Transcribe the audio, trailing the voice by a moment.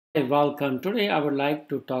Hey, welcome. Today I would like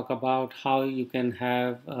to talk about how you can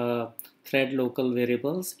have thread local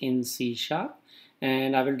variables in C Sharp,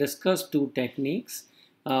 and I will discuss two techniques.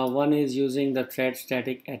 One is using the thread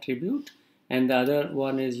static attribute and the other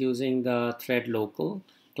one is using the thread local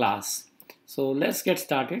class. So let's get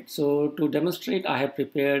started. So to demonstrate, I have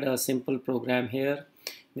prepared a simple program here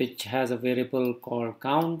which has a variable called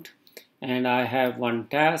count, and I have one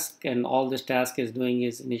task, and all this task is doing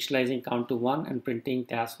is initializing count to 1 and printing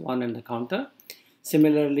task 1 and the counter.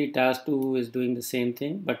 Similarly, task 2 is doing the same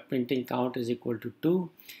thing but printing count is equal to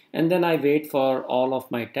 2, and then I wait for all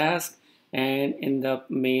of my tasks, and in the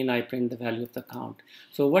main I print the value of the count.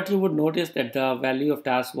 So what you would notice that the value of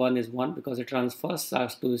task 1 is 1 because it runs first,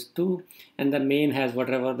 task 2 is 2, and the main has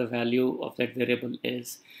whatever the value of that variable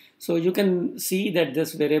is. So you can see that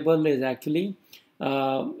this variable is actually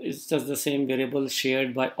it's just the same variable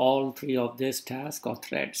shared by all three of these tasks or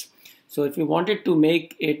threads. So if you wanted to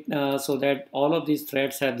make it so that all of these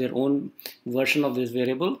threads have their own version of this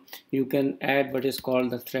variable, you can add what is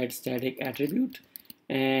called the thread static attribute.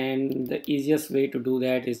 And the easiest way to do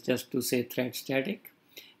that is just to say thread static.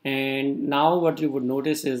 And now what you would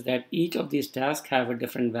notice is that each of these tasks have a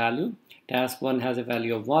different value. Task 1 has a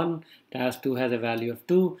value of 1, task 2 has a value of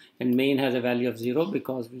 2, and main has a value of 0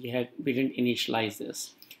 because we didn't initialize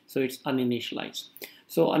this. So it's uninitialized.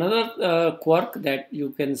 So another quirk that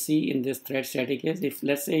you can see in this thread static is, if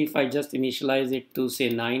let's say if I just initialize it to say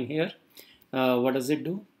 9 here, what does it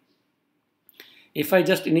do? If I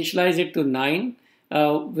just initialize it to 9,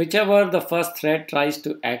 whichever the first thread tries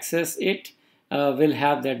to access it will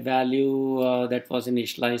have that value that was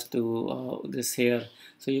initialized to this here.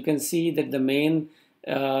 So you can see that the main,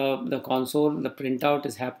 the console, the printout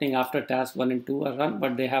is happening after task 1 and 2 are run,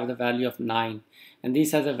 but they have the value of 9, and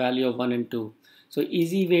this has a value of 1 and 2. So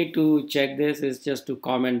easy way to check this is just to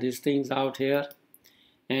comment these things out here.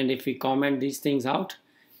 And if we comment these things out,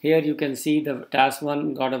 here you can see the task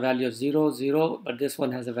 1 got a value of 0, 0, but this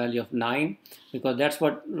one has a value of 9 because that's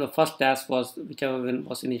what the first task was, whichever one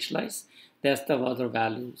was initialized, that's the other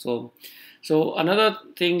value. So another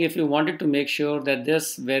thing, if you wanted to make sure that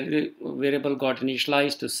this variable got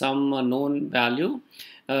initialized to some known value,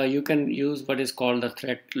 you can use what is called the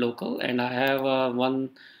thread local, and I have one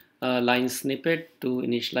line snippet to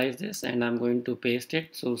initialize this, and I'm going to paste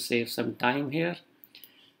it, so save some time here.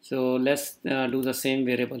 So let's do the same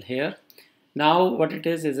variable here. Now what it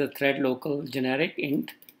is a thread local generic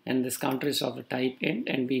int, and this counter is of the type int,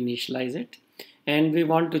 and we initialize it. And we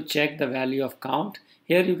want to check the value of count.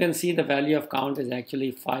 Here you can see the value of count is actually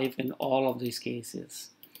 5 in all of these cases.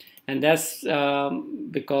 And that's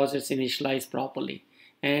because it's initialized properly.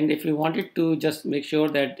 And if you wanted to just make sure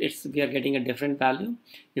that we are getting a different value,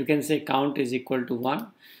 you can say count is equal to 1.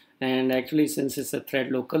 And actually, since it's a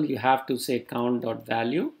thread local, you have to say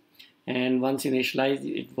count.value. And once initialized,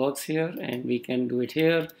 it works here, and we can do it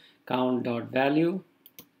here, count.value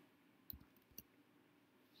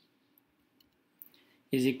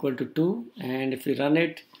is equal to 2. And if we run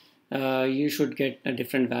it, you should get a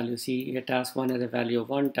different value. See, task 1 has a value of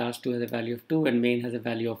 1, task 2 has a value of 2, and main has a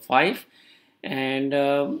value of 5.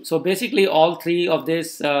 And so basically all three of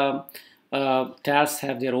these tasks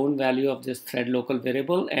have their own value of this thread local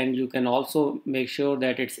variable, and you can also make sure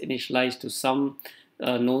that it's initialized to some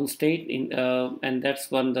known state and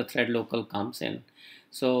that's when the thread local comes in.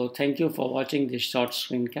 So thank you for watching this short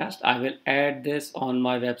screencast. I will add this on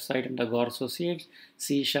my website under Gore Associates,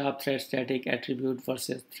 C# thread static attribute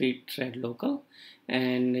versus thread local,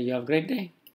 and you have a great day.